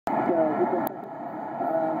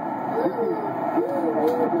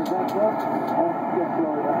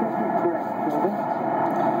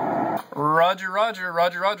Roger, Roger,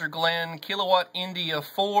 Roger, Roger, Glenn. Kilowatt India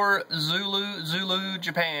 4, Zulu, Zulu,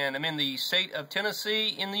 Japan. I'm in the state of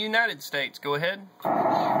Tennessee in the United States. Go ahead. Yes,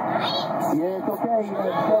 okay.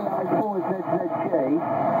 K-I-4ZZJ,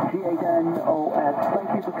 G8NOF. Thank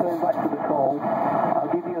you for coming back to the call. I'll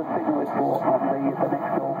give you a signal report on the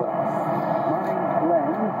next over. My name's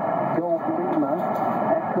Glenn, Golf Lima,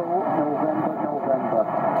 Echo, November, November.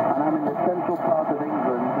 And I'm in the central part of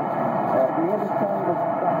England, near the town of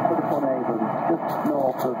Stratford-upon-Avon, just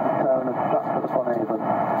north of the town of Stratford-upon-Avon.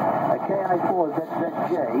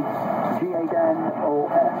 K-I-4ZZJ, G8NOF.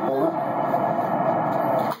 Over.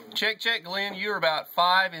 Check, check, Glenn. You're about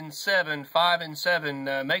 5 and 7, 5 and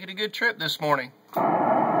 7. Make it a good trip this morning. Yes,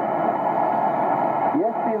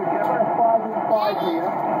 dear, we're 5 and 5 here.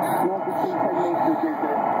 North of 10 metres is a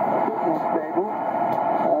bit more stable.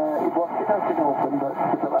 It has been open, but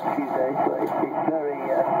for the last few days, so it's very,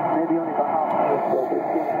 maybe only about half an hour or so, but it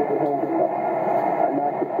seems to be holding up. And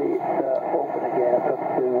nice to see it open again across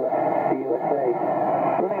to the USA.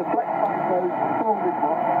 Running a flex pack mode, 400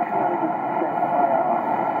 watts, 207 IR.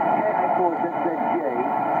 K-I-4ZZJ,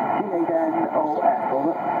 G8NOF,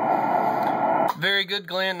 over. Very good,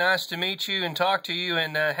 Glenn. Nice to meet you and talk to you,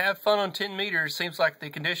 and have fun on 10 meters. Seems like the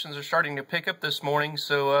conditions are starting to pick up this morning,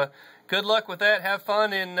 so good luck with that. Have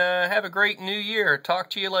fun, and have a great new year. Talk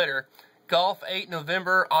to you later. Golf 8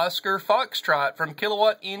 November Oscar Foxtrot from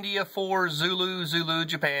Kilowatt India 4 Zulu, Zulu,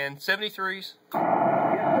 Japan. 73s.